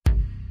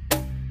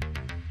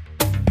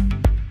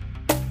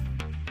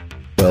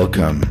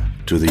Welcome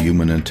to the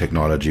Human and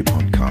Technology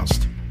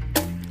Podcast.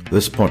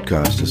 This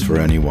podcast is for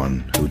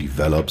anyone who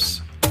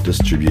develops,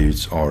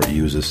 distributes, or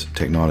uses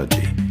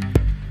technology.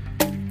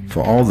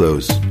 For all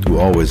those who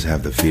always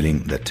have the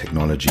feeling that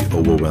technology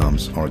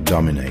overwhelms or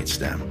dominates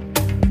them.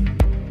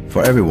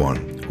 For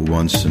everyone who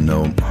wants to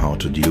know how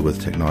to deal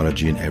with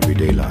technology in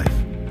everyday life.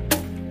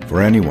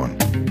 For anyone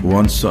who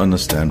wants to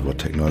understand what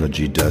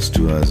technology does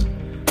to us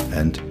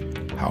and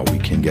how we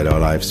can get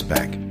our lives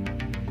back.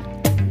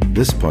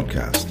 This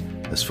podcast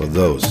is for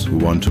those who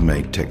want to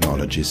make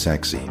technology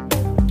sexy.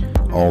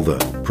 All the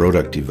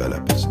product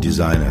developers,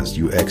 designers,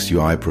 UX,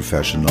 UI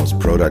professionals,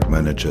 product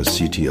managers,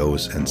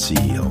 CTOs, and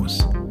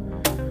CEOs.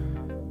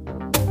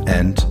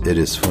 And it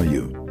is for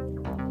you.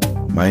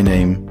 My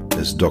name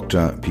is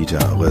Dr. Peter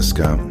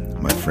Röska.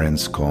 My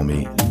friends call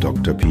me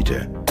Dr.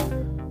 Peter.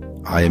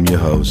 I am your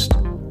host,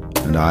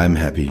 and I am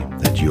happy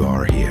that you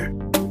are here.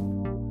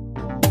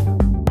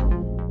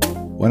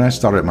 When I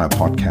started my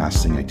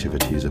podcasting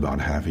activities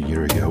about half a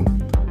year ago,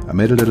 I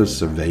made a little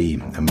survey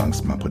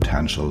amongst my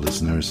potential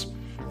listeners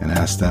and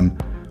asked them,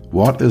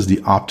 what is the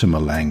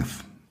optimal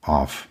length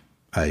of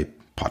a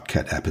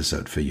podcast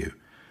episode for you?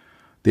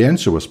 The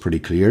answer was pretty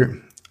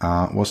clear,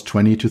 was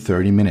 20 to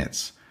 30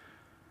 minutes.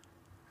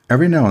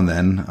 Every now and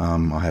then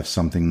I have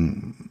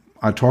something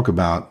I talk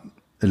about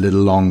a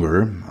little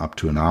longer, up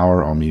to an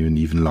hour or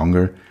even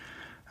longer,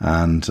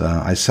 and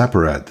I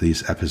separate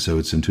these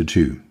episodes into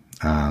two.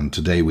 And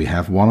today we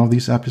have one of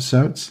these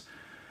episodes.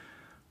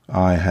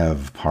 I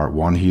have part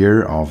one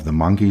here of the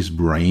monkey's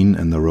brain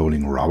in the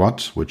rolling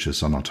robot, which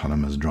is on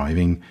autonomous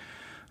driving.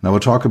 Now we'll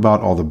talk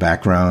about all the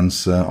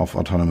backgrounds of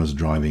autonomous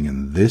driving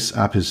in this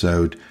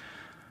episode.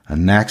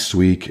 And next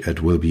week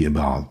it will be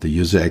about the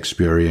user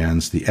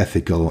experience, the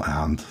ethical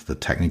and the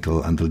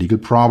technical and the legal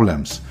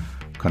problems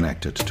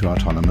connected to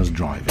autonomous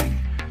driving.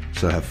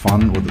 So have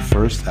fun with the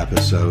first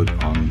episode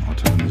on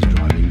autonomous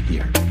driving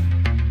here.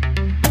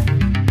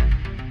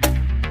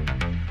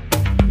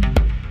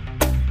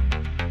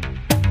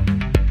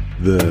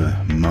 The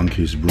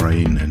monkey's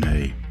brain in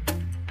a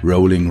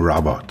rolling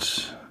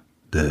robot,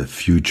 the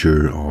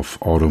future of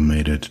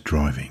automated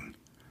driving.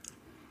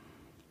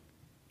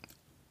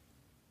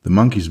 The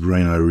monkey's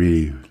brain, I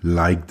really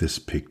like this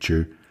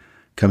picture,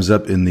 comes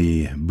up in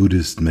the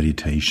Buddhist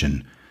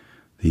meditation.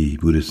 The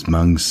Buddhist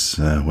monks,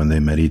 when they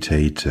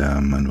meditate,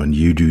 and when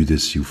you do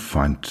this, you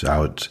find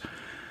out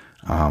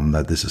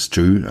that this is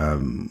true.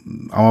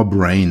 Our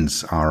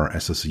brains are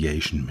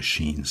association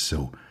machines,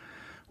 so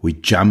we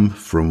jump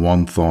from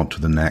one thought to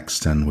the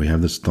next, and we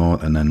have this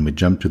thought, and then we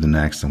jump to the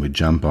next, and we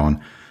jump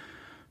on.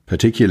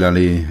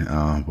 Particularly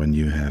when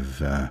you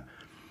have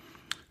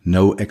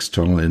no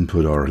external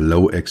input or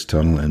low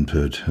external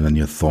input, then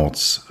your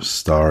thoughts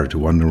start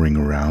wandering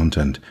around.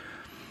 And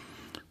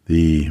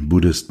the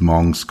Buddhist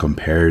monks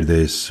compare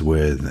this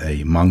with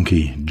a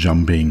monkey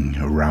jumping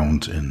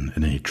around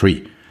in a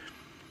tree.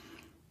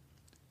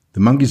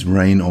 The monkey's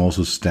brain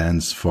also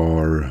stands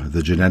for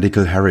the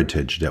genetical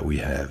heritage that we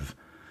have.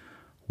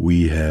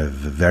 We have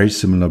very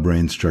similar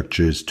brain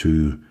structures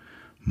to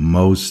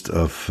most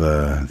of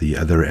the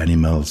other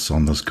animals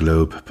on this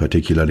globe,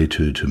 particularly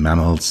to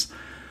mammals.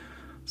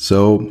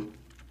 So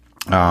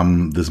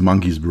this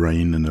monkey's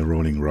brain in a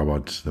rolling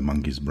robot, the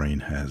monkey's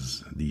brain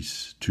has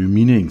these two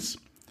meanings.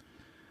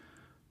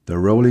 The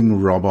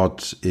rolling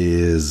robot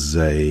is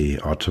a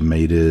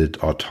automated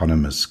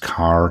autonomous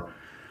car.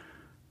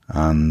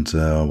 And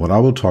what I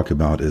will talk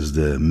about is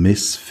the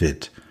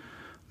misfit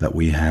that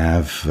we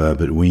have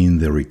between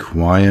the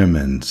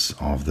requirements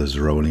of this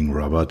rolling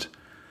robot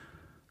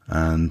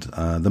and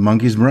the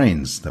monkey's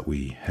brains that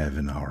we have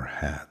in our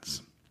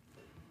heads.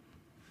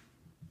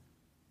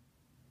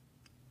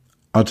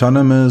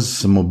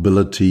 Autonomous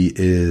mobility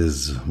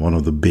is one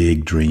of the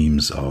big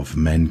dreams of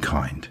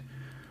mankind.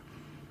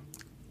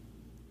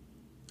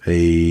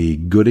 A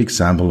good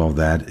example of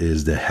that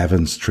is the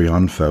Heavens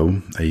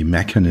Triunfo, a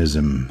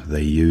mechanism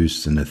they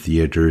used in the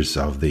theaters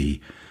of the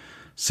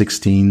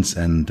 16th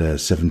and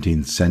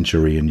 17th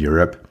century in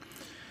Europe.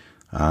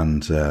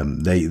 And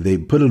they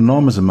put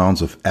enormous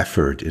amounts of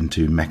effort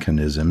into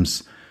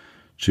mechanisms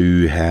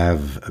to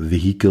have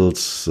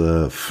vehicles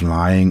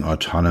flying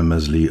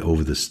autonomously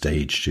over the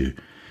stage to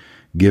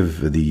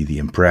give the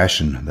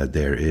impression that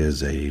there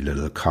is a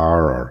little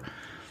car or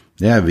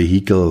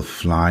vehicle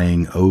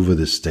flying over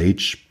the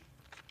stage.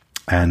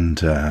 And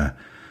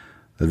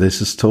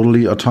this is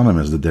totally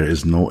autonomous, that there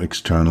is no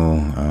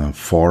external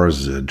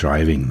force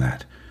driving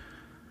that.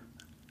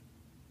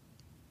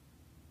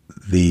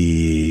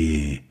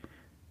 The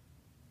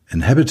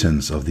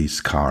inhabitants of these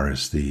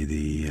cars,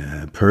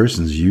 the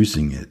persons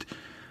using it,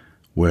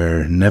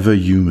 were never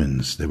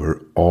humans. They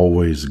were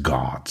always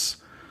gods.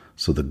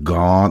 So the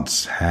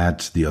gods had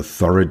the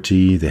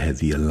authority, they had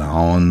the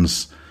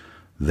allowance.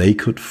 They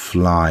could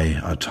fly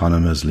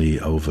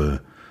autonomously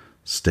over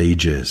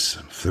stages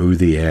through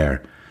the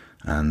air.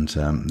 And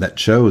that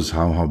shows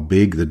how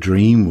big the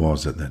dream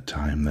was at that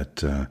time,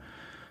 that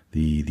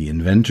the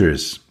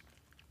inventors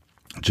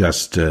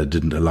just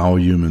didn't allow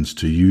humans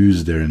to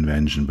use their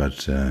invention,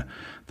 but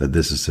that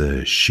this is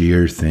a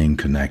sheer thing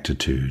connected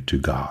to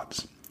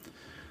gods.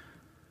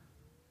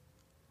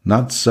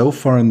 Not so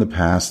far in the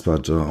past,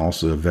 but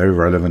also a very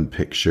relevant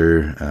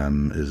picture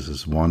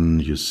is one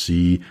you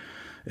see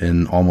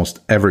in almost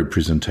every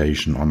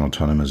presentation on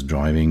autonomous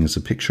driving. It's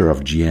a picture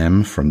of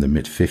GM from the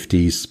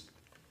mid-50s,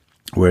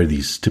 where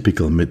these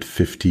typical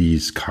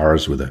mid-50s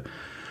cars with a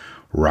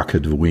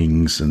rocket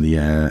wings in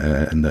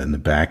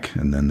the back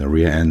and then the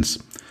rear ends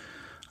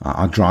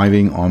are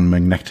driving on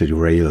magnetic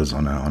rails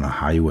on a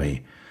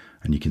highway.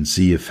 And you can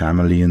see a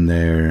family in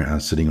there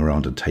sitting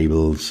around a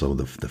table. So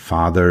the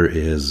father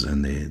is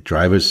in the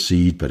driver's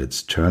seat, but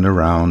it's turned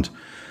around,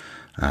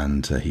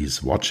 and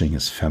he's watching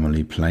his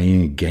family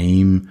playing a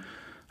game.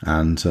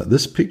 And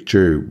this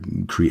picture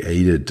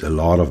created a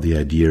lot of the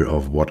idea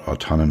of what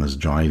autonomous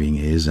driving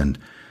is, and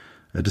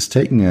it is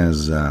taken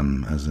as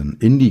an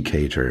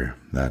indicator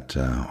that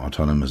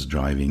autonomous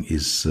driving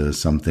is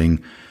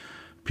something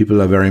people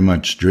are very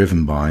much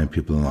driven by,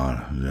 people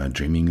are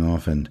dreaming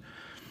of, and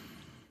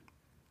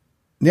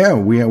yeah,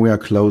 we are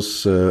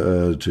close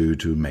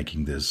to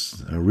making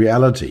this a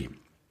reality.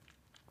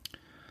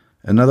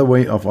 Another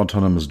way of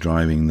autonomous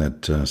driving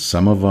that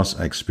some of us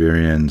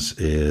experience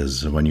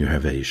is when you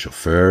have a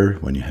chauffeur,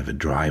 when you have a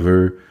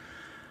driver.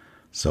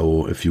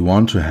 So if you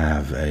want to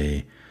have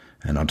an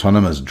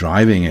autonomous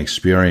driving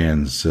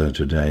experience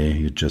today,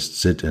 you just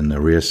sit in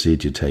the rear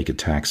seat, you take a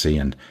taxi,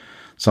 and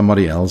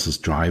somebody else is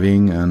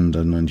driving,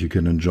 and you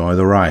can enjoy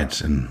the ride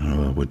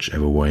in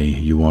whichever way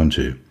you want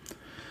to.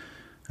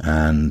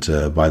 And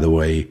by the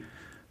way,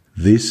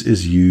 this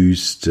is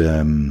used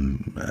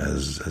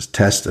as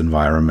test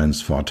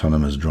environments for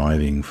autonomous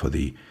driving, for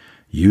the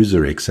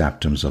user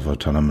acceptance of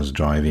autonomous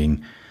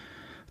driving.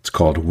 It's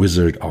called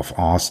Wizard of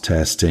Oz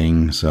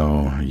testing.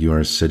 So you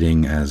are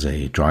sitting as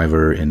a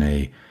driver in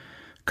a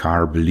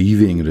car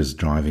believing it is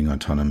driving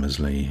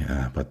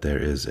autonomously, but there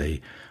is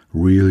a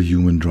real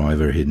human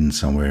driver hidden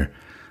somewhere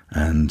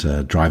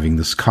and driving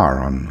this car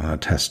on a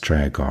test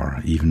track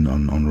or even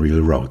on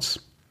real roads.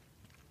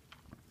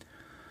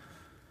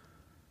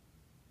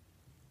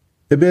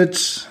 A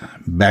bit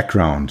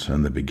background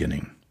in the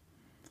beginning.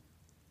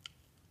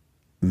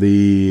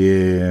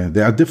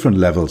 There are different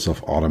levels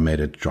of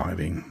automated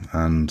driving,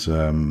 and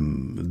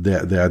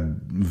there are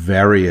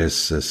various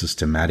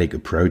systematic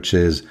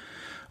approaches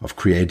of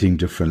creating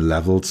different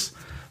levels.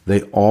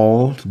 They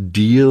all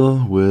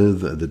deal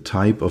with the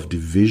type of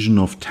division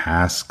of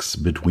tasks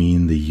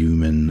between the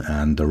human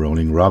and the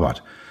rolling robot.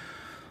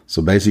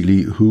 So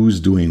basically, who's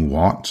doing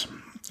what,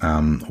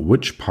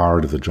 which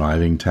part of the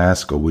driving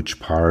task or which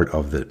part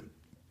of the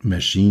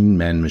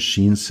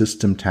man-machine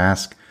system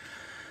task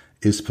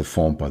is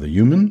performed by the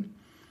human,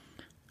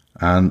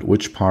 and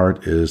which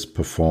part is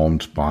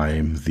performed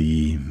by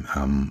the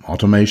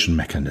automation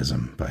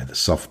mechanism, by the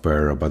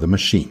software or by the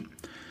machine.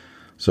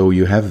 So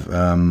you have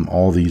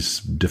all these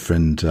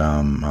different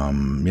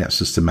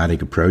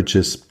systematic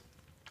approaches,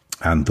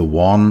 and the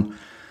one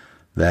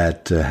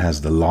that has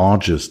the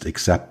largest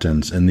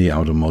acceptance in the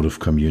automotive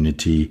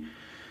community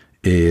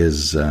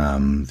is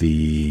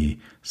the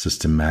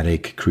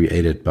systematic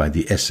created by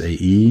the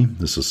SAE,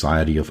 the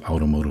Society of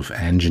Automotive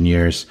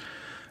Engineers,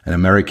 an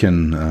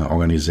American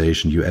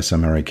organization,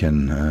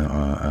 US-American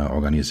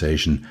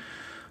organization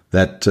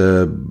that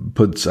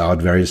puts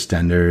out various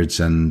standards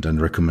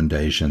and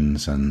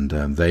recommendations, and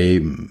they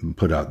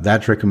put out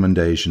that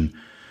recommendation,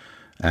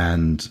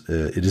 and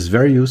it is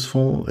very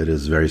useful, it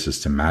is very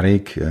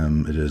systematic,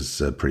 it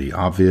is pretty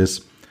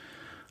obvious,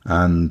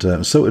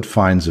 and so it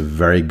finds a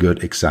very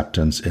good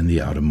acceptance in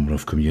the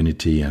automotive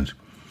community. And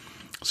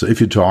so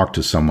if you talk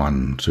to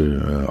someone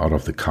out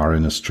of the car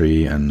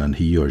industry and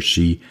he or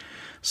she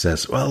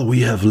says, well,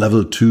 we have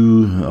level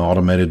 2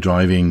 automated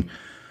driving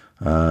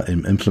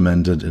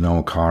implemented in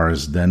our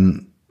cars,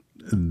 then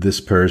this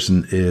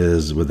person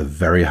is with a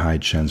very high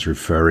chance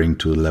referring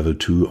to level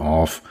 2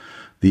 of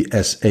the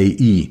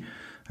SAE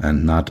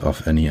and not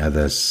of any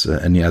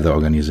other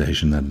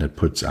organization that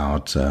puts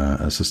out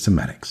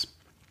systematics.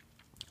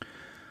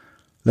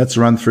 Let's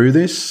run through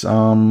this.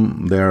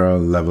 There are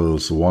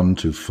levels 1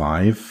 to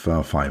 5,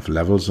 5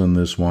 levels in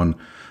this one,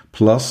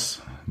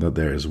 plus that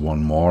there is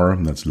one more,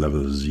 that's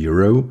level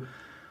 0.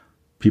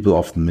 People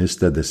often miss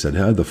that. They said,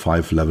 the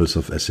 5 levels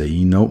of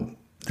SAE. No,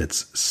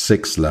 that's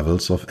 6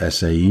 levels of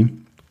SAE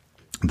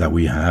that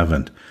we have.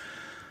 And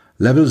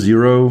level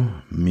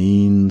 0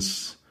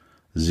 means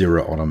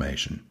zero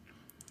automation.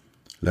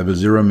 Level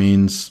 0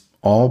 means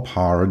all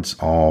parts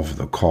of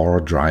the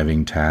core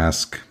driving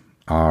task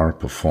are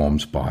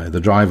performed by the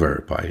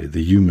driver, by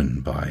the human,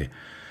 by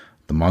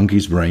the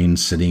monkey's brain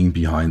sitting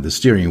behind the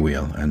steering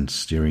wheel and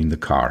steering the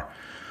car.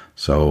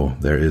 So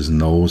there is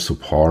no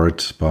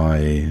support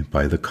by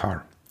the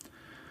car.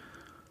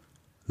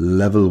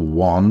 Level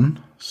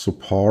 1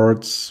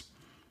 supports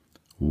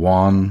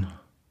one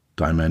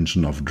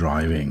dimension of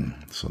driving.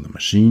 So the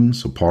machine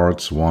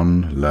supports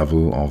one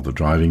level of the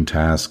driving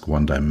task,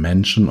 one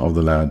dimension of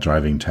the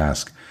driving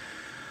task,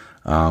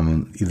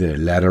 either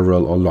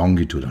lateral or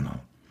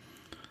longitudinal.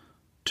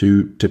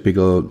 Two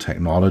typical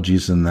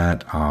technologies in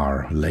that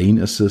are lane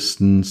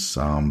assistance.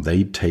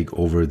 They take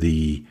over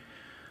the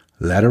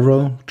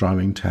lateral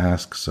driving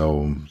task.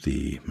 So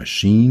the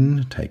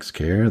machine takes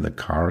care, the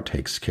car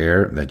takes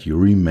care that you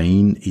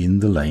remain in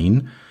the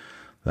lane,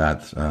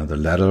 that the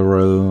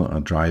lateral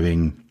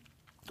driving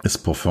is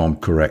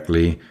performed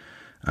correctly,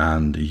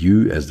 and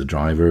you as the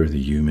driver, the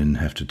human,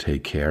 have to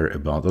take care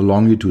about the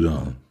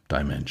longitudinal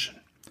dimension.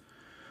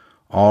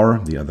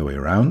 Or the other way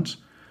around,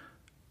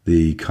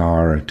 the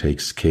car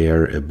takes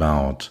care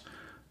about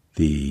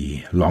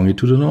the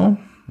longitudinal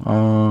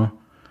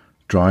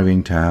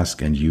driving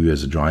task, and you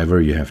as a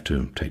driver, you have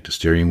to take the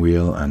steering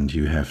wheel and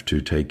you have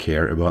to take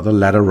care about the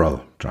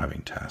lateral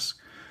driving task.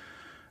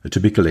 A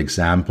typical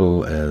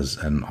example is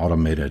an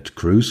automated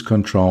cruise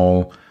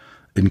control,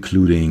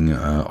 including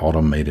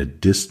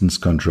automated distance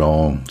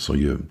control. So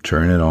you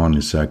turn it on,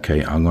 you say,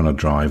 okay, I'm going to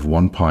drive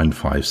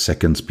 1.5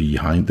 seconds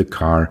behind the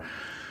car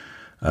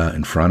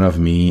in front of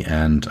me,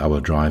 and I will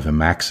drive a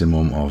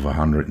maximum of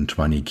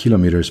 120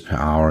 kilometers per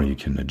hour. You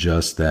can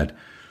adjust that.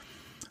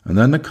 And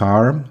then the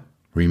car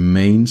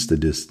remains the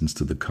distance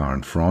to the car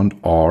in front,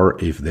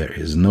 or if there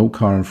is no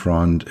car in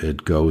front,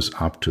 it goes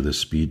up to the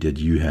speed that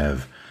you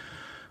have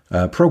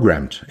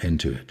programmed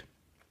into it.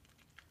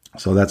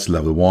 So that's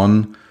level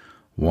one.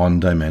 One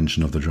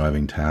dimension of the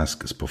driving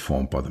task is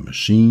performed by the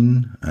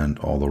machine, and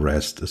all the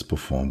rest is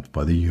performed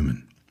by the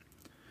human.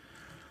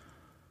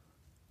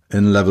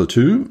 In level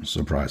 2,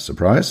 surprise,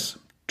 surprise,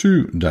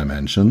 2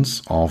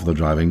 dimensions of the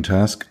driving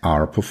task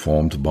are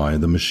performed by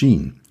the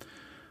machine.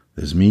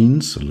 This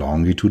means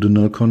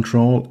longitudinal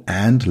control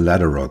and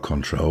lateral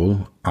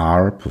control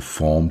are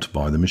performed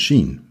by the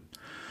machine.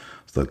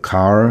 The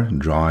car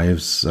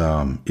drives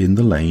in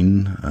the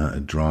lane,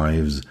 it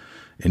drives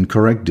in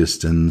correct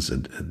distance,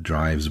 it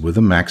drives with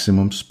a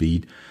maximum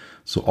speed.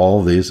 So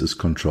all this is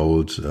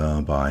controlled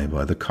by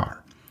the car.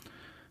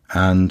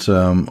 And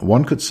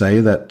one could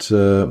say that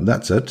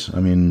that's it. I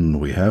mean,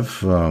 we have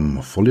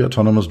fully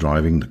autonomous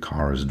driving. The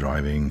car is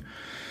driving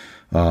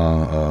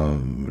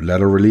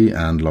laterally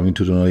and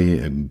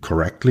longitudinally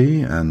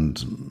correctly,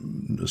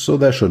 and so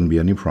there shouldn't be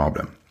any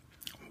problem.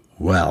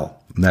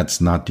 Well,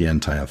 that's not the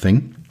entire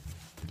thing.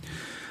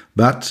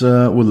 But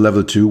with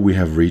level 2, we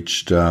have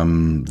reached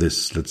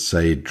this, let's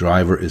say,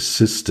 driver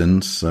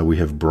assistance. We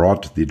have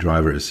brought the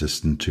driver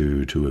assistant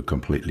to a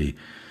completely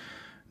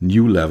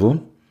new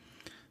level.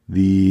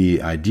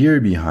 The idea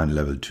behind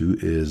level 2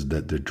 is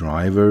that the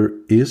driver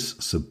is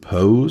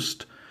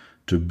supposed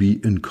to be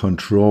in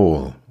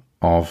control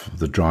of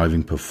the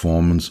driving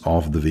performance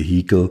of the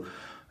vehicle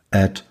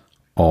at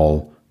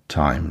all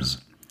times.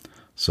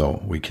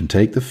 So we can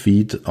take the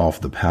feet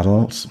off the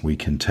pedals, we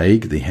can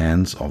take the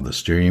hands off the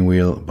steering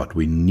wheel, but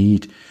we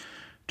need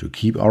to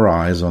keep our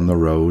eyes on the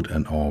road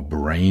and our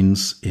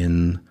brains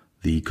in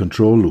the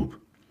control loop.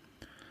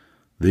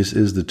 This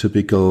is the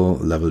typical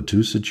level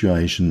 2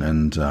 situation,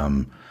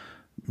 and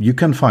you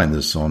can find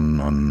this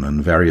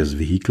on various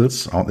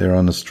vehicles out there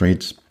on the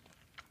streets.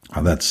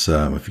 That's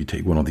if you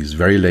take one of these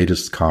very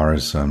latest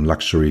cars,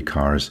 luxury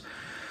cars,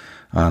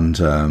 and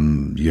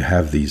you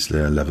have these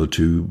level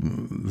 2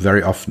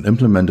 very often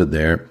implemented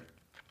there.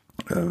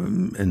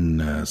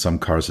 In some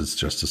cars, it's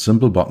just a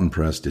simple button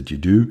press that you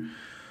do.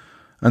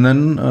 And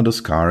then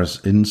those cars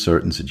in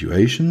certain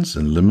situations,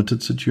 in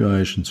limited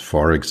situations,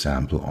 for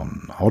example,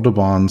 on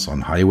autobahns,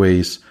 on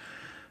highways,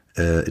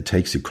 it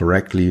takes you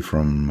correctly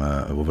from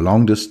over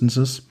long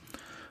distances.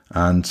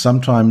 And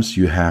sometimes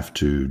you have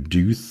to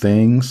do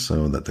things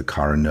so that the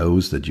car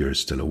knows that you're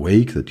still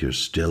awake, that you're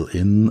still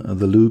in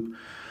the loop.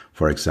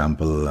 For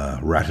example,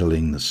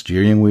 rattling the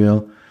steering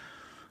wheel,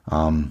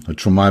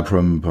 which from my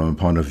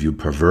point of view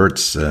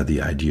perverts the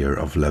idea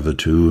of level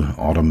 2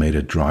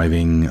 automated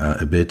driving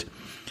a bit,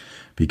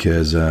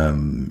 because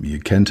you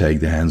can take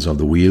the hands off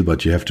the wheel,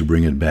 but you have to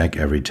bring it back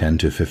every 10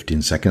 to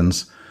 15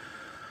 seconds.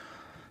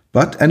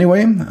 But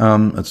anyway,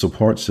 it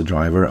supports the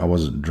driver. I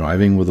was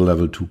driving with a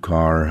level 2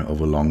 car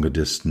over longer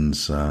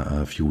distance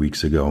a few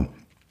weeks ago,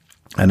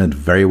 and it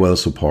very well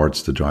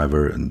supports the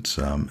driver, and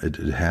it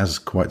has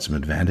quite some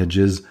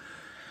advantages.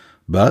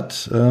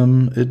 But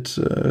it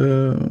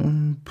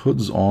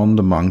puts on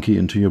the monkey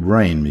into your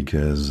brain,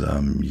 because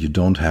you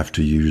don't have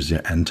to use your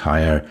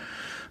entire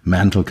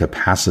mental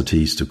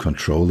capacities to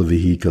control the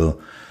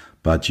vehicle,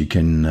 but you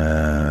can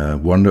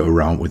wander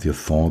around with your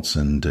thoughts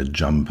and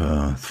jump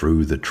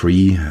through the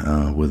tree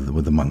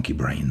with the monkey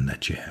brain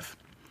that you have.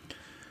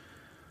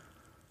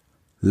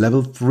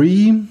 Level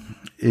 3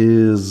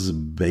 is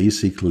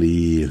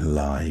basically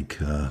like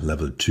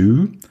level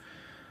 2,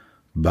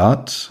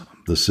 but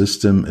the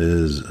system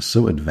is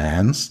so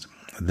advanced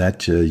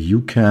that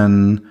you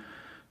can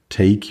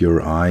take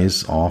your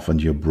eyes off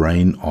and your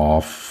brain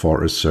off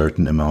for a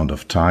certain amount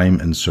of time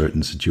in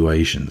certain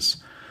situations.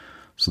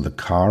 So the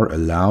car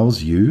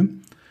allows you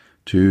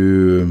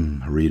to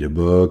read a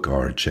book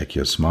or check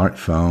your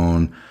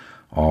smartphone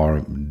or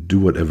do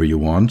whatever you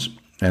want,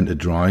 and it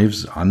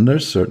drives under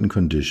certain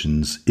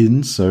conditions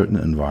in certain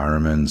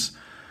environments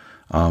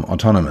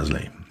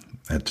autonomously.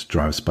 It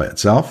drives by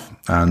itself,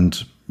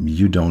 and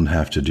you don't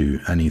have to do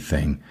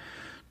anything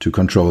to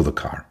control the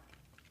car.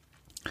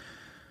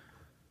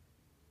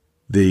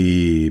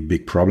 The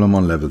big problem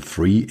on level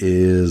 3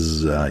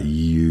 is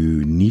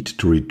you need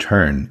to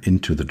return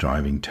into the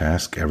driving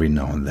task every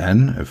now and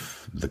then.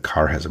 If the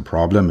car has a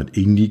problem, it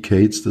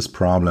indicates this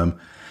problem,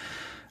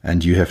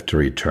 and you have to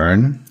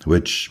return,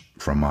 which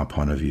from our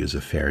point of view is a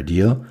fair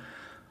deal.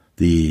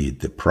 The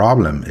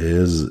problem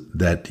is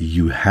that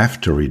you have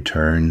to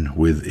return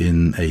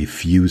within a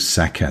few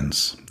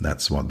seconds.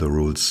 That's what the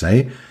rules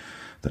say.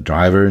 The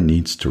driver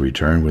needs to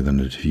return within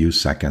a few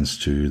seconds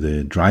to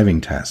the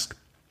driving task.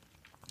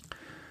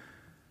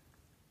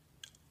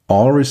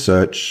 All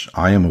research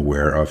I am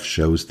aware of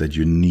shows that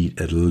you need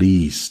at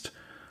least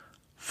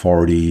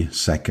 40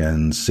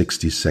 seconds,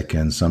 60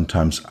 seconds,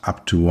 sometimes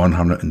up to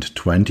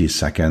 120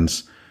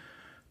 seconds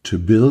to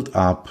build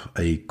up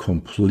a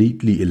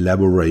completely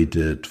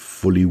elaborated,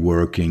 fully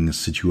working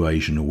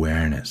situation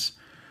awareness.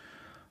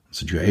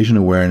 Situation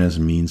awareness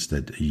means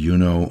that you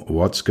know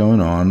what's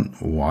going on,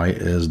 why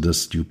is the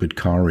stupid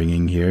car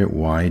ringing here,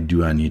 why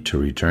do I need to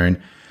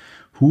return,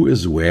 who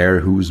is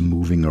where, who is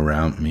moving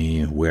around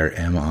me, where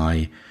am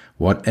I,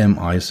 what am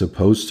I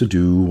supposed to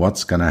do,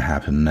 what's going to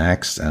happen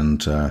next,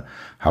 and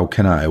how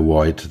can I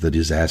avoid the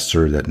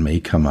disaster that may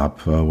come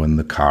up when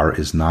the car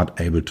is not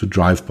able to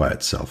drive by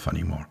itself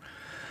anymore.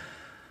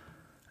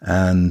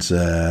 And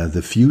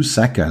the few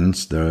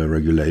seconds the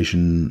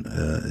regulation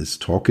is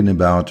talking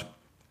about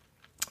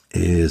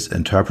is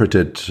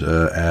interpreted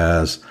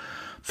as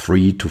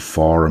 3 to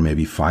 4 or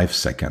maybe 5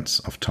 seconds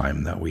of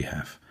time that we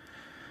have.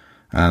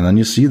 And then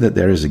you see that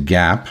there is a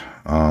gap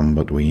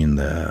between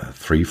the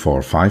 3,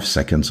 4, 5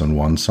 seconds on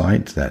one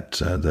side that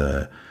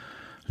the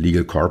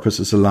legal corpus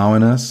is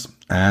allowing us,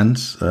 and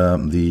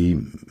the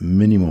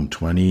minimum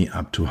 20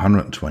 up to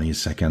 120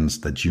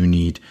 seconds that you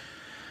need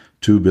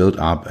to build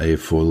up a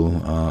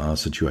full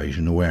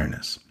situation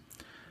awareness.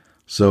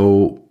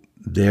 So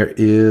there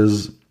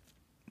is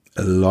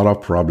a lot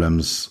of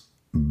problems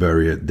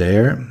buried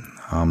there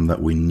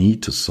that we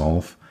need to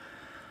solve.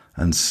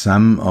 And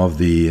some of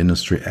the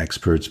industry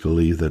experts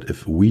believe that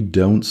if we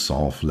don't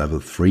solve level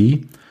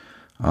 3,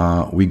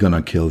 we're going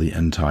to kill the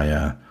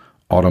entire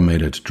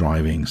automated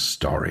driving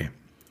story.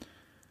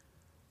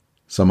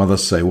 Some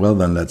others say, well,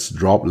 then let's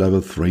drop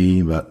level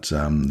 3, but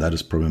that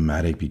is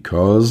problematic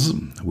because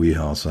we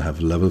also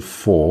have level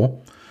 4.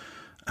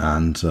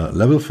 And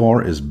level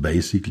 4 is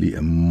basically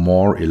a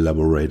more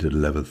elaborated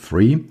level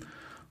 3.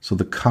 So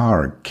the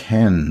car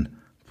can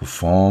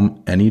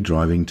perform any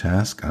driving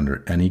task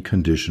under any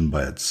condition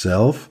by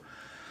itself,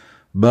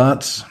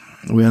 but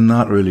we are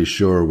not really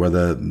sure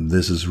whether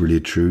this is really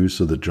true.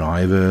 So the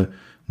driver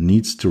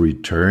needs to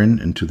return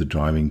into the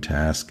driving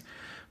task,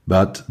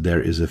 but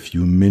there is a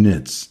few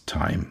minutes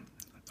time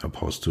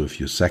opposed to a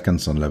few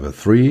seconds on level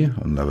 3.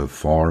 On level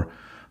 4,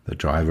 the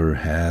driver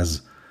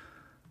has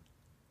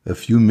a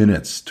few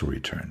minutes to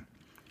return.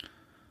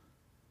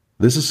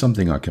 This is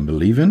something I can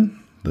believe in.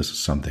 This is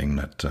something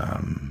that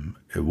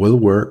it will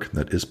work,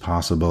 that is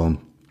possible.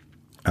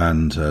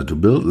 And to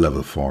build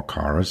level 4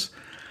 cars,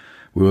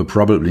 we will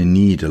probably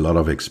need a lot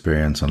of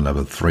experience on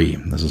level 3.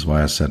 This is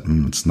why I said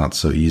it's not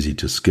so easy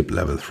to skip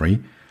level 3.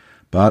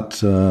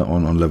 But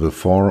on level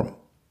 4,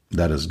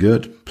 that is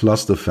good.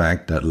 Plus the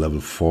fact that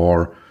level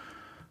 4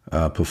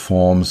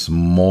 performs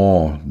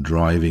more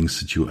driving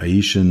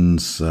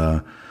situations,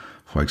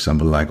 for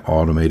example, like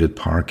automated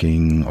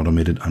parking,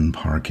 automated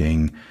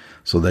unparking,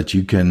 so that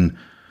you can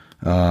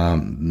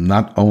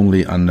not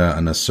only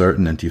under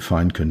certain and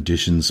defined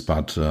conditions,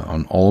 but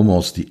on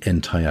almost the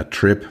entire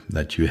trip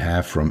that you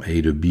have from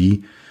A to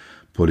B,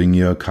 putting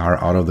your car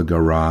out of the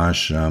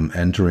garage,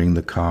 entering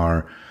the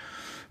car,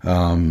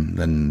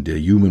 then the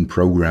human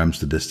programs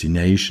the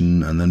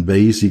destination, and then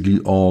basically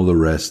all the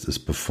rest is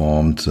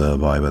performed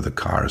by the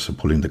car. So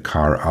pulling the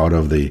car out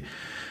of the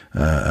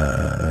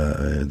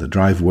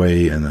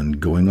driveway and then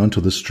going onto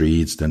the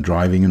streets, then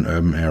driving in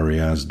urban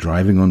areas,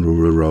 driving on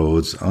rural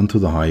roads, onto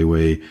the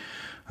highway,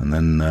 and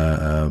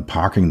then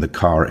parking the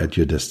car at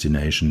your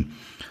destination.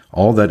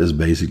 All that is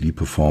basically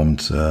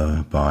performed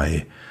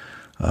by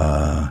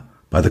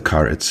the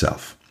car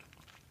itself.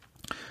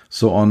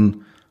 So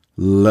on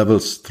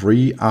levels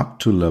 3 up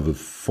to level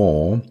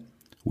 4,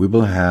 we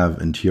will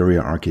have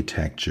interior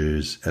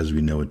architectures as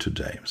we know it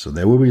today. So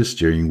there will be a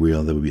steering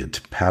wheel, there will be a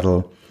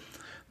pedal,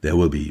 there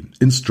will be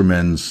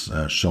instruments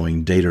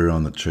showing data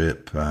on the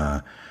trip.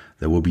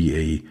 There will be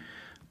a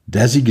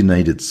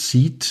designated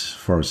seat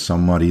for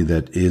somebody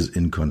that is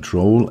in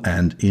control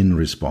and in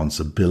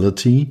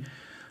responsibility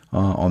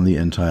on the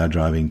entire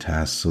driving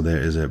task. So there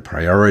is a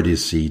priority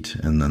seat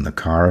in the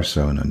car.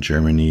 So in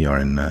Germany or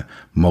in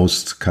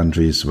most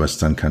countries,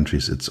 Western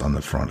countries, it's on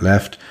the front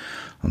left.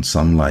 On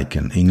some, like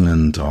in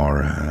England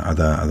or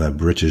other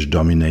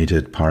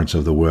British-dominated parts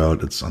of the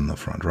world, it's on the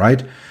front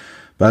right.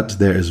 But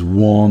there is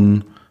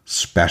one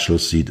special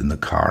seat in the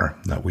car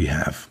that we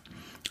have.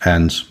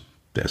 And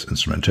there's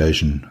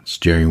instrumentation,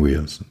 steering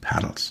wheels, and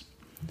pedals.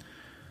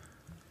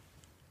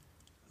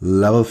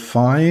 Level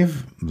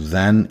 5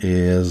 then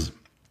is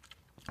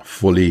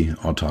fully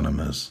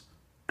autonomous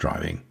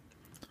driving.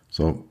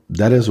 So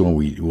that is when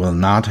we will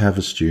not have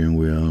a steering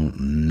wheel,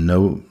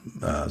 no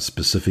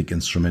specific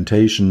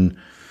instrumentation,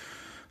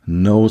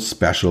 no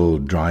special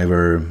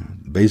driver,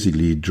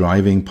 basically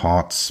driving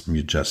pods.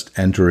 You just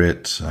enter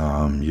it,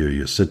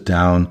 you sit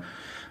down,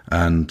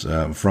 and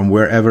from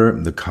wherever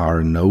the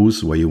car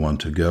knows where you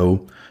want to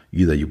go,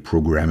 either you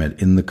program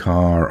it in the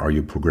car or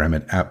you program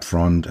it up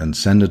front and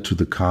send it to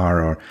the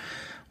car, or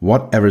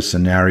whatever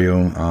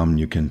scenario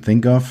you can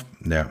think of.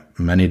 There are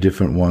many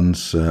different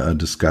ones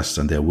discussed,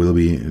 and there will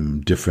be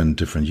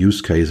different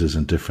use cases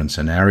and different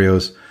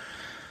scenarios.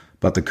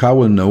 But the car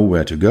will know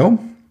where to go,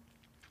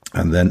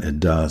 and then it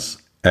does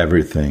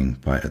everything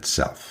by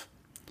itself.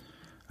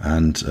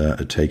 And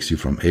it takes you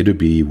from A to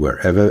B,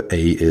 wherever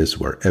A is,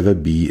 wherever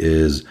B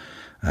is,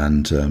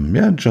 and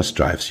it just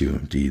drives you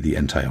the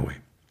entire way.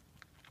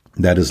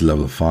 That is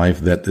level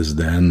 5. That is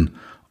then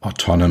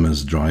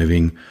autonomous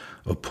driving,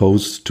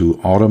 opposed to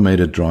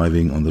automated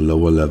driving on the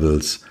lower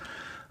levels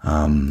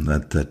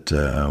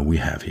that we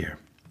have here.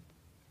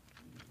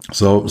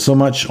 So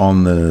much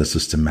on the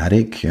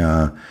systematic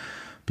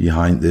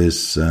behind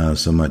this,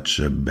 so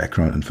much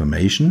background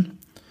information.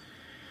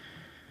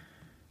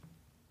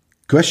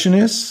 Question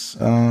is,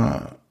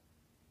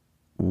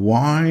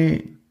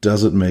 why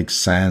does it make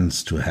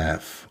sense to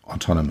have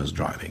autonomous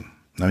driving?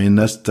 I mean,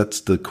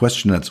 that's the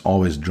question that's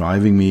always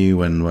driving me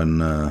when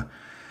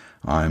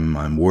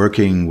I'm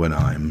working, when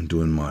I'm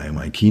doing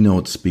my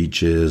keynote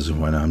speeches,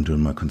 when I'm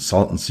doing my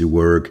consultancy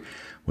work,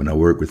 when I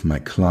work with my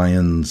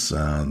clients.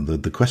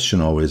 The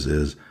question always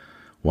is,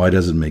 why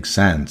does it make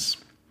sense?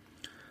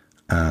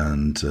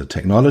 And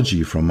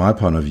technology, from my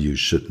point of view,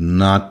 should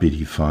not be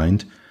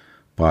defined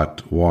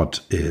but what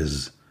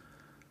is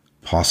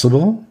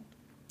possible,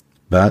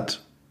 but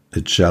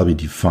it shall be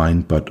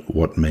defined but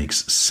what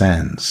makes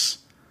sense.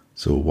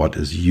 So what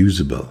is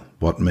usable?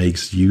 What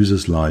makes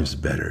users' lives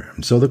better?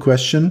 And so the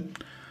question,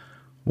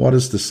 what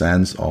is the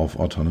sense of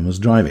autonomous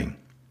driving?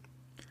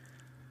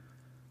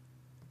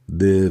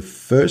 The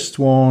first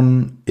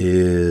one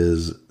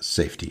is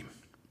safety.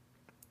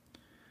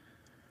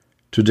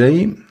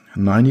 Today,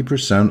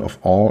 90% of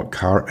all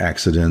car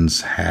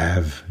accidents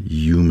have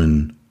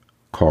human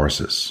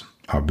causes,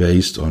 are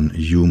based on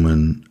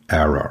human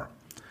error.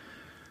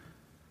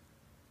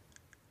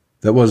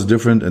 That was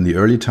different in the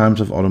early times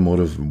of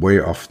automotive.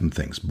 Very often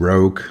things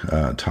broke,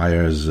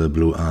 tires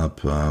blew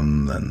up,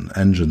 then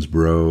engines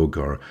broke,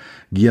 or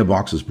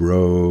gearboxes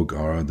broke,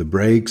 or the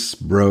brakes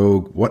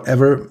broke.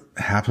 Whatever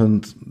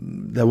happened,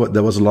 there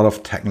was a lot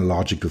of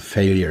technological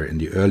failure in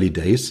the early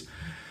days.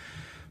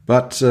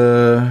 But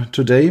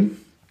today,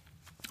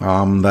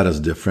 that is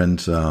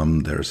different.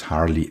 There's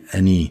hardly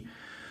any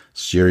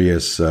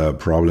serious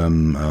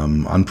problem,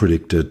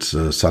 unpredicted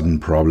sudden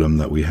problem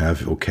that we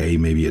have. Okay,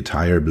 maybe a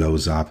tire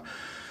blows up,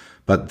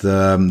 but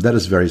that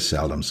is very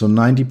seldom. So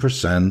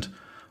 90%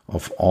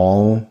 of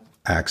all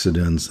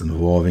accidents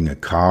involving a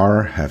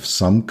car have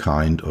some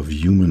kind of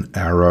human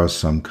error,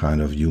 some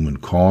kind of human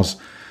cause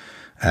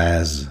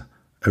as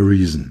a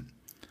reason.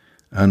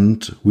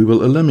 And we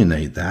will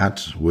eliminate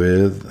that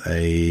with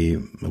a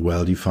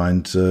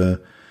well-defined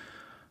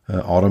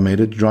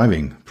automated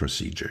driving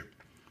procedure.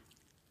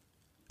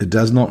 It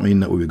does not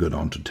mean that we will go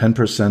down to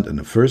 10% in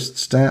the first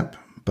step,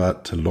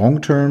 but long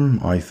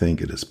term, I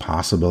think it is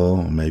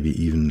possible, maybe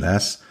even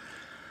less.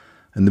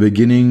 In the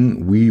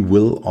beginning, we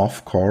will,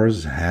 of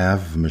course,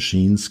 have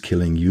machines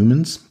killing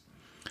humans,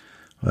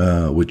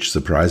 which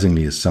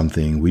surprisingly is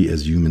something we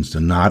as humans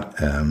do not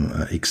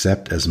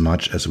accept as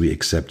much as we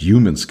accept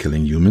humans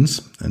killing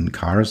humans in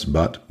cars,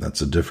 but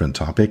that's a different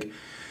topic.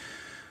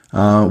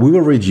 We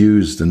will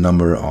reduce the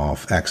number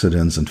of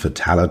accidents and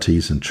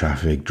fatalities in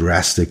traffic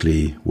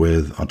drastically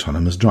with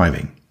autonomous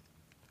driving.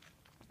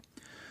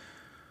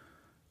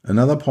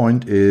 Another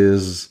point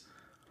is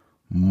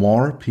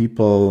more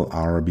people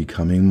are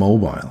becoming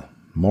mobile.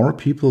 More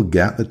people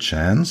get the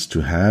chance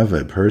to have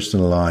a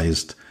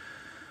personalized,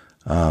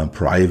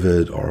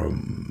 private or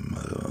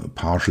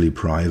partially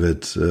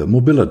private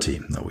mobility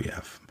that we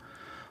have.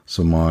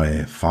 So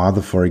my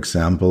father, for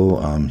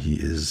example, he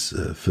is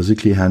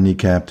physically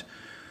handicapped.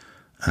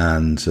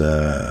 And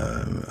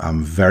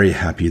I'm very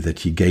happy that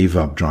he gave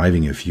up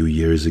driving a few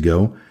years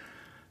ago.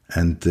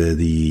 And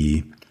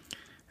today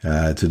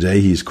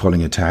he's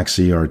calling a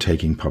taxi or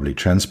taking public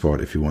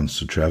transport if he wants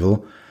to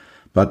travel.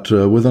 But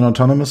with an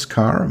autonomous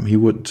car, he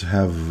would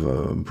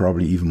have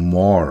probably even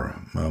more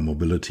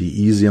mobility,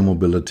 easier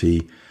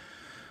mobility,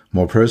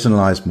 more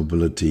personalized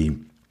mobility.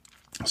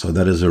 So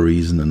that is a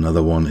reason.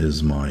 Another one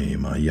is my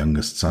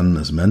youngest son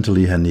is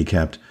mentally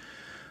handicapped.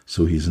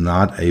 So he's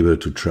not able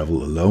to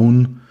travel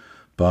alone.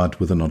 But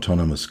with an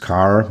autonomous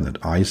car that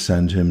I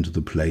send him to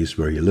the place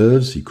where he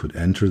lives, he could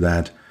enter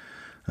that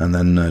and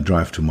then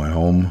drive to my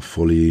home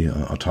fully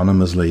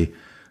autonomously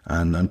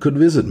and could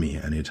visit me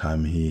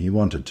anytime he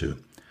wanted to.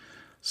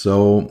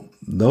 So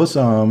those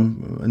are,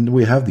 and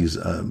we have these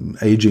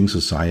aging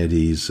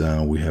societies.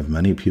 We have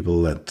many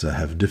people that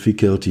have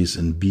difficulties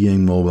in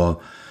being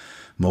mobile.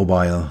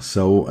 mobile.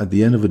 So at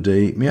the end of the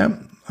day,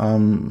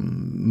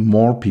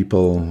 more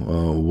people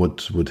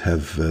would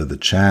have the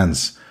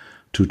chance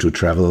to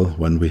travel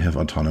when we have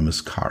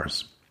autonomous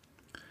cars.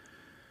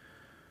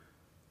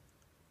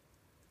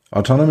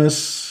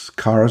 Autonomous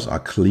cars are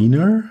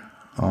cleaner,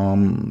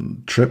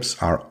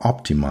 trips are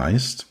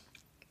optimized,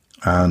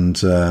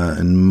 and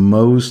in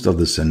most of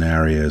the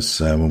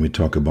scenarios, when we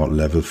talk about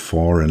level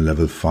 4 and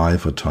level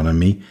 5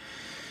 autonomy,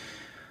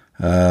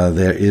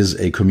 there is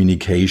a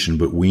communication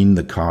between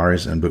the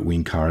cars and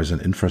between cars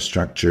and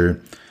infrastructure.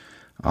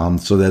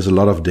 So there's a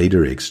lot of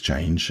data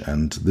exchange,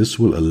 and this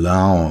will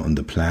allow in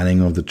the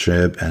planning of the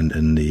trip and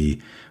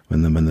in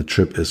when the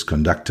trip is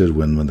conducted,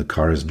 when the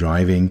car is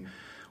driving,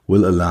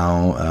 will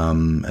allow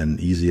an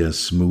easier,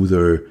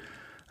 smoother,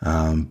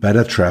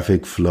 better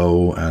traffic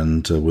flow,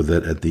 and with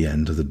it at the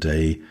end of the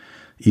day,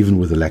 even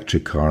with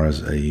electric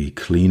cars, a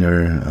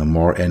cleaner,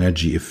 more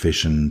energy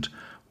efficient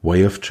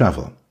way of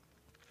travel.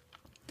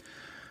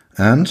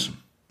 And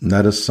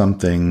that is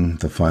something,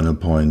 the final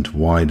point,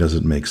 why does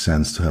it make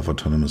sense to have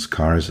autonomous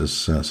cars,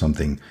 is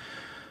something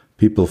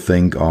people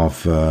think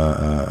of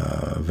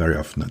very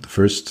often at the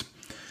first.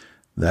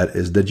 That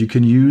is that you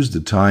can use the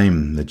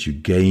time that you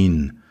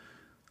gain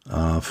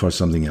for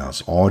something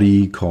else.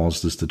 Audi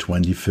calls this the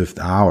 25th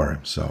hour.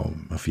 So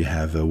if you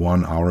have a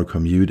 1 hour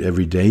commute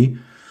every day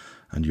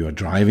and you are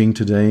driving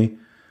today,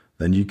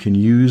 then you can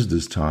use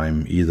this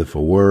time either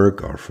for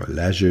work or for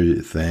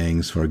leisure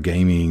things, for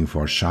gaming,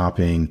 for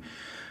shopping,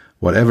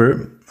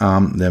 whatever.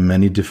 There are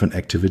many different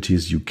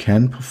activities you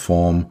can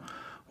perform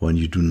when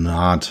you do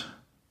not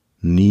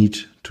need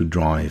to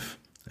drive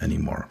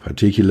anymore,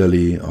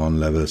 particularly on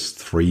levels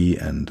 3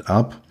 and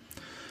up,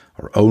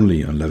 or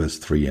only on levels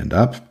 3 and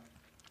up.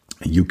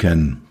 You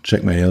can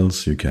check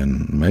mails, you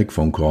can make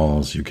phone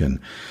calls, you can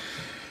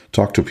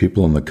talk to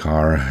people in the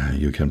car,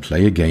 you can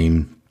play a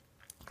game,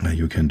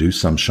 you can do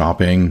some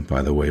shopping.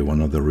 By the way,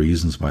 one of the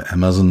reasons why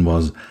Amazon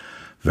was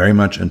very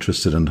much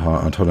interested in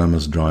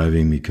autonomous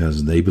driving,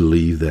 because they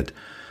believe that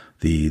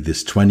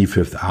this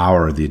 25th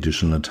hour, the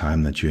additional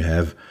time that you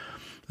have,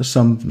 is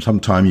some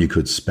time you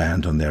could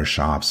spend on their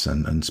shops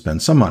and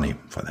spend some money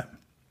for them.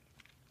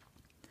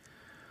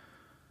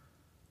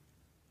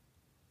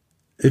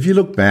 If you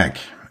look back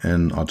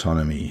in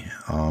autonomy,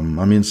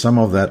 some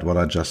of that, what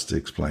I just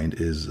explained,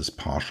 is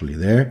partially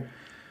there.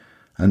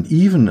 And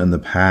even in the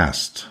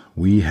past,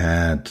 we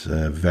had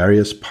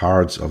various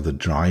parts of the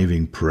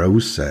driving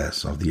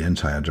process, of the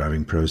entire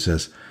driving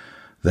process,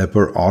 that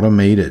were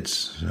automated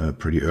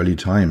pretty early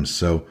times.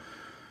 So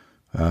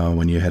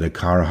when you had a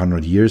car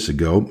 100 years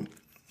ago,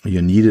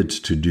 you needed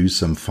to do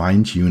some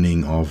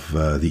fine-tuning of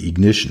the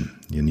ignition.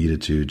 You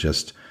needed to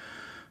just,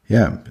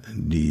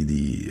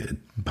 the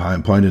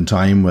point in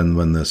time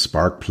when the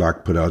spark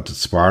plug put out the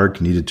spark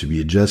needed to be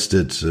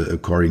adjusted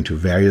according to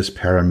various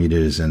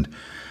parameters. And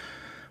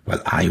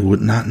well, I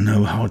would not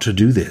know how to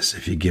do this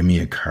if you give me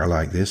a car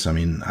like this. I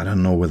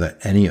don't know whether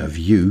any of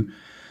you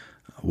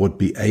would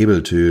be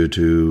able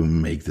to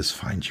make this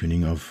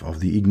fine-tuning of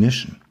the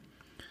ignition.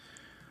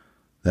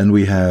 Then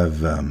we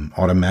have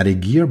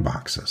automatic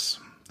gearboxes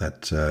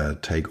that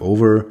take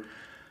over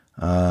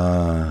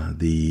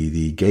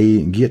the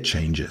gear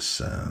changes,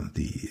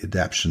 the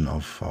adaptation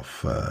of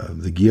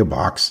the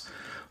gearbox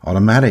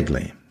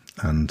automatically.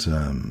 And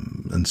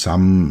in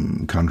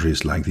some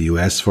countries like the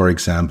US, for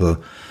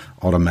example,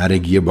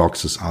 automatic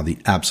gearboxes are the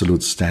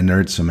absolute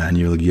standard. So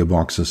manual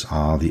gearboxes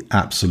are the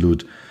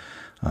absolute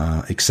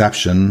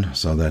exception,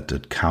 so that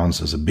it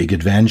counts as a big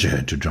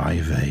adventure to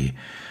drive a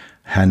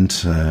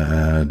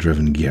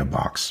hand-driven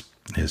gearbox.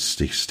 Is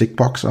stick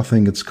box, I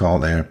think it's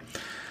called there.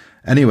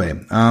 Anyway,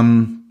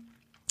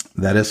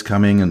 that is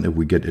coming, and if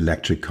we get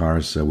electric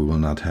cars, we will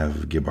not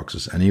have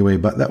gearboxes anyway.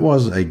 But that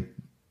was a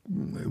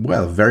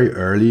very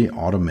early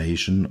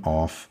automation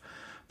of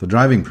the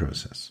driving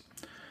process.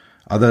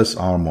 Others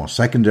are more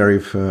secondary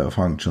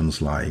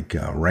functions, like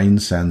rain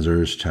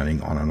sensors,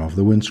 turning on and off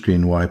the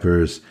windscreen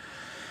wipers,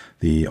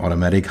 the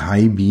automatic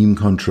high beam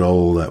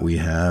control that we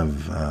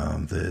have,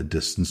 the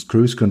distance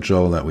cruise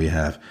control that we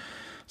have.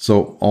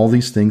 So all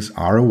these things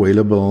are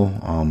available.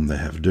 They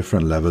have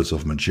different levels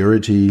of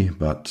maturity,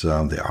 but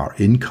they are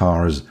in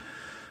cars,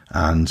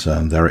 and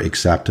they're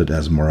accepted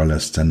as more or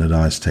less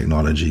standardized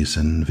technologies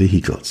in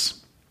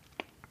vehicles.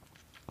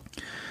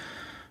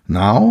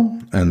 Now,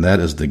 and that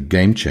is the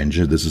game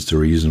changer, this is the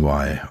reason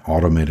why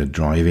automated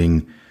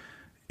driving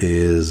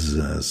is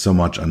so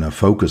much under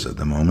focus at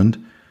the moment.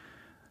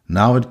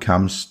 Now it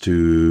comes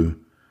to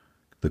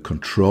the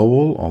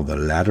control of the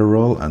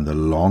lateral and the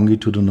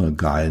longitudinal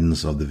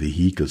guidance of the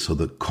vehicle. So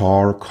the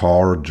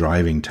core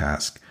driving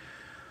task,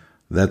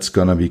 that's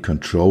going to be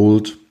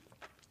controlled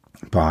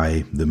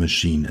by the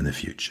machine in the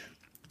future.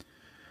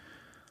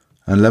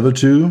 And level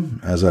 2,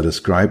 as I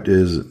described,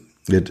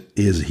 it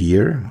is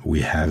here.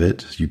 We have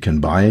it. You can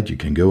buy it. You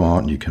can go out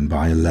and you can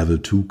buy a level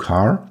 2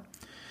 car.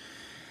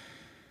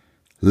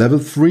 Level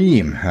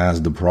 3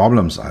 has the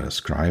problems I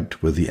described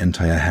with the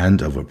entire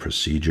handover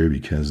procedure,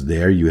 because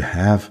there you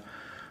have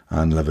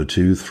on level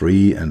 2,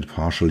 3, and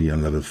partially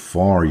on level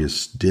 4, you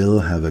still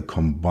have a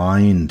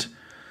combined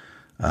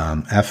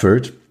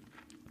effort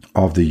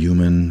of the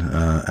human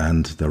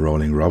and the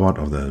rolling robot,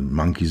 of the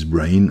monkey's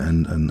brain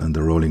and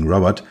the rolling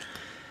robot.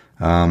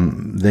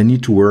 They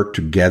need to work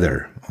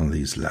together on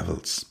these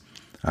levels.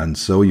 And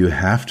so you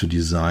have to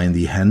design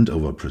the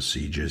handover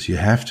procedures. You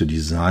have to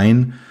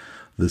design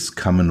this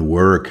common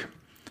work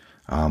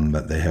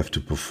that they have to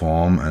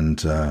perform.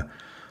 And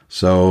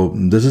so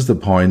this is the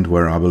point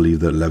where I believe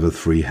that level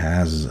 3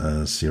 has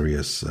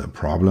serious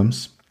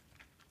problems.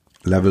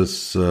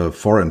 Levels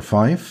 4 and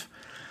 5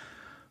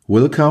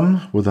 will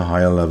come with the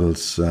higher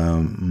levels.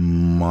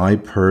 My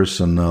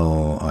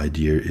personal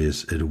idea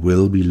is it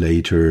will be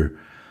later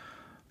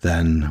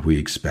than we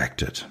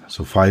expected.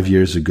 So 5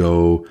 years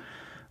ago,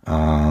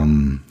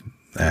 one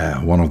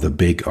of the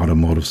big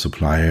automotive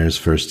suppliers,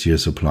 first-tier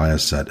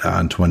suppliers, said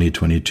in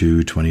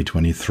 2022,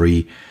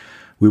 2023,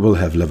 we will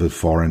have level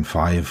 4 and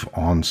 5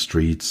 on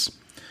streets.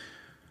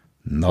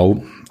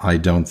 No, I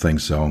don't think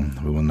so.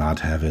 We will not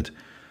have it.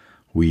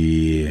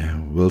 We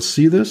will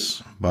see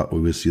this, but we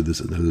will see this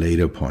at a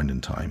later point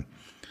in time.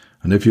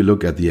 And if you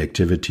look at the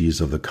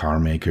activities of the car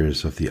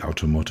makers, of the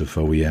automotive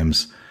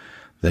OEMs,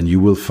 then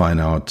you will find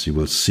out, you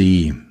will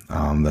see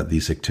that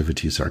these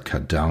activities are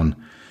cut down.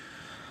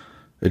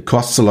 It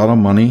costs a lot of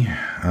money,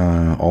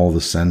 all the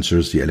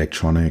sensors, the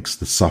electronics,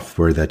 the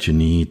software that you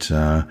need,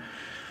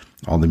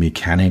 all the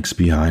mechanics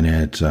behind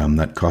it,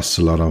 that costs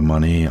a lot of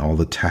money, all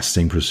the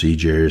testing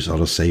procedures, all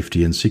the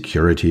safety and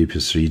security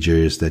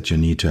procedures that you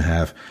need to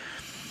have.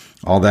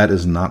 All that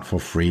is not for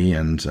free,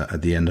 and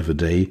at the end of the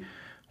day,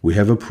 we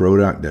have a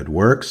product that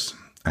works,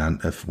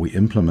 and if we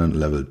implement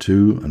level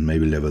 2 and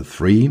maybe level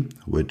 3,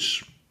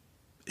 which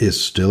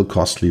is still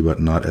costly but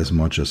not as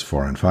much as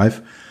 4 and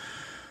 5,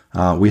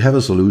 we have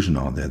a solution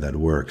out there that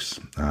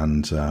works.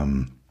 And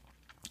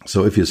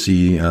so if you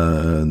see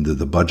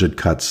the budget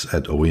cuts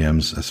at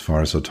OEMs as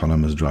far as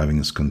autonomous driving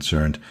is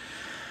concerned,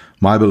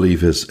 my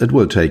belief is it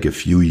will take a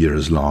few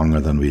years longer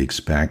than we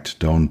expect.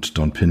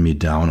 Don't pin me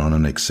down on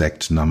an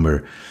exact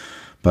number.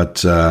 But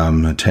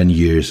 10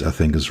 years, I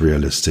think, is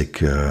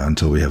realistic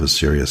until we have a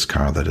serious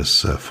car that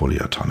is fully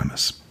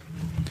autonomous.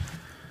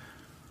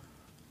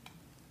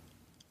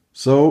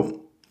 So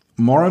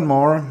more and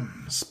more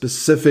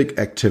specific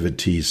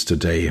activities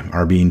today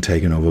are being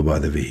taken over by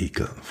the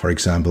vehicle. For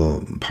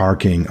example,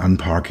 parking,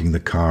 unparking the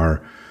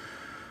car,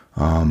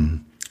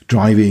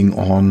 driving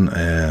on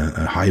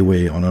a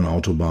highway, on an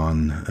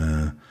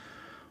autobahn.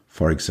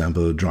 For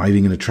example,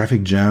 driving in a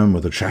traffic jam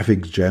with a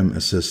traffic jam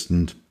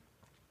assistant.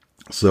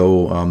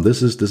 So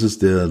this is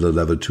the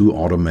level 2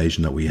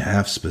 automation that we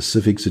have,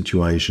 specific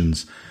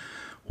situations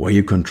where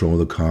you control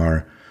the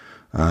car.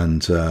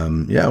 And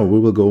we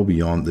will go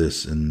beyond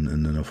this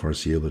in a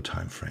foreseeable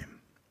time frame.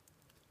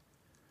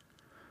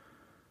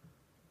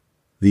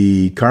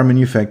 The car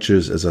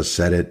manufacturers, as I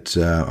said it,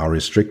 are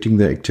restricting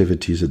their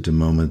activities at the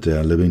moment. They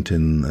are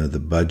limiting the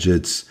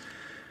budgets.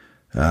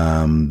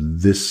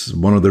 This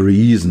one of the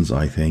reasons,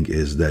 I think,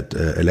 is that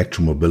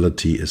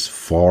electromobility is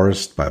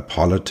forced by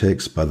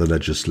politics, by the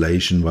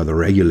legislation, by the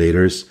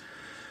regulators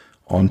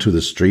onto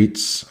the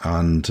streets,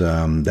 and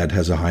that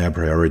has a higher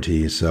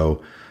priority.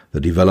 So the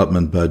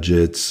development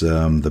budgets,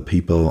 the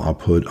people are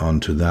put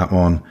onto that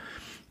one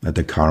at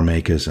the car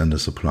makers and the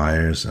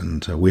suppliers,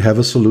 and we have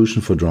a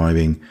solution for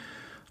driving.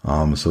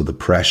 So the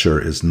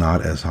pressure is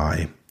not as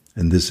high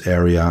in this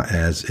area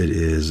as it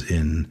is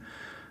in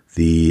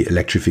the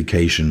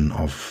electrification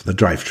of the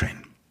drivetrain.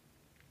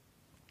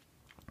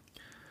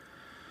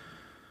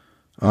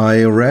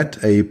 I read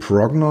a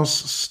Prognos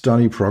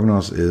study.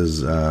 Prognos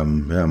is a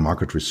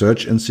market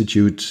research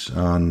institute,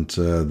 and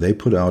they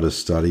put out a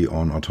study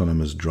on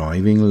autonomous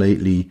driving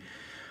lately.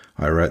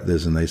 I read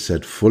this, and they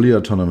said fully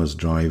autonomous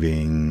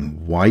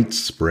driving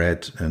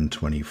widespread in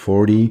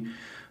 2040.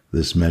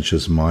 This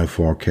matches my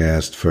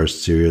forecast,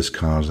 first serious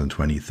cars in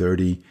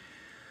 2030.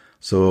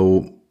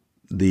 So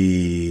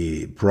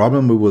the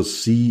problem we will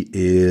see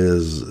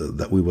is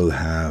that we will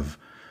have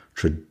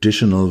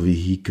traditional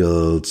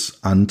vehicles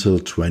until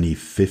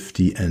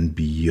 2050 and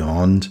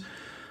beyond.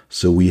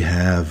 So we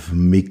have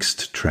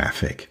mixed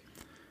traffic.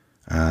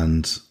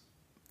 And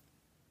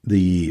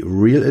the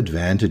real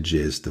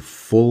advantages, the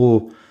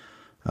full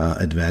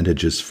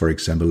advantages, for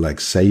example, like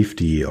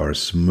safety or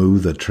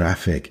smoother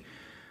traffic,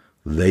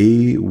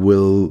 they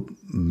will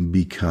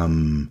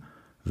become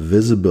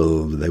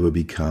visible, they will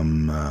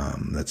become,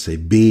 let's say,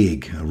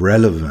 big,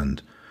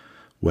 relevant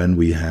when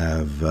we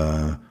have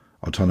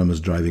autonomous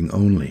driving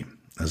only.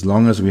 As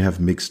long as we have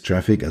mixed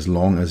traffic, as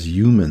long as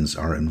humans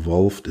are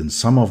involved in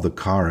some of the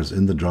cars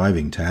in the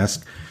driving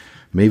task,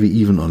 maybe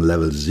even on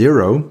level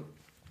 0,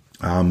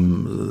 so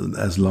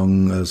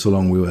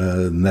long we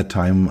in that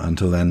time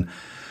until then,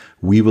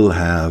 we will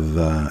have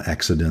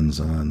accidents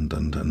and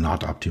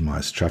not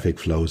optimized traffic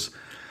flows.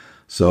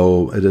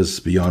 So it is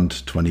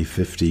beyond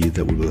 2050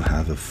 that we will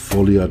have a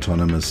fully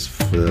autonomous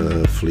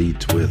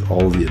fleet with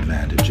all the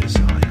advantages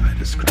I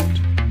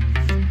described.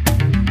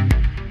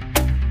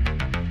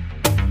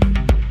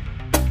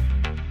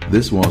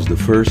 This was the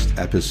first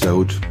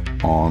episode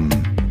on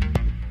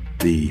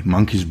the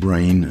monkey's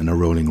brain and a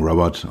rolling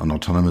robot on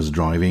autonomous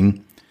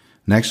driving.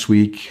 Next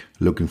week,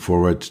 looking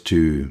forward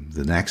to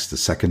the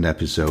second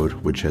episode,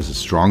 which has a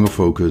stronger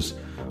focus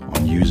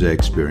on user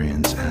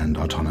experience and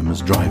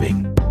autonomous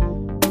driving.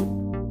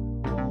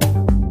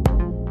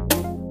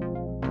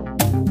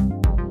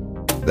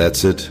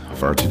 That's it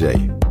for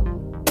today.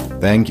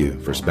 Thank you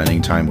for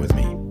spending time with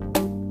me.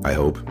 I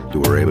hope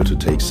you were able to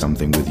take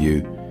something with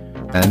you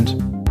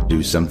and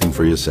do something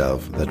for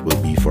yourself that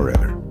will be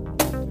forever.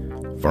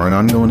 For an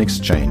ongoing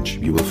exchange,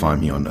 you will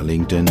find me on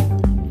LinkedIn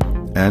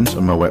and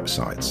on my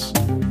websites,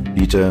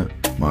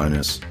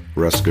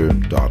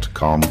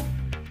 peter-rusker.com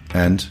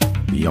and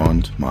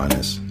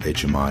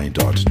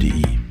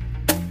beyond-hmi.de.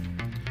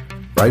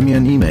 Write me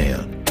an email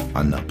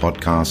on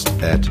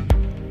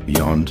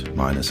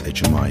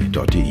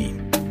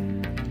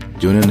podcast@beyond-hmi.de.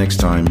 Tune in next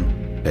time,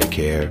 take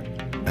care,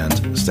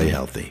 and stay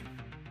healthy.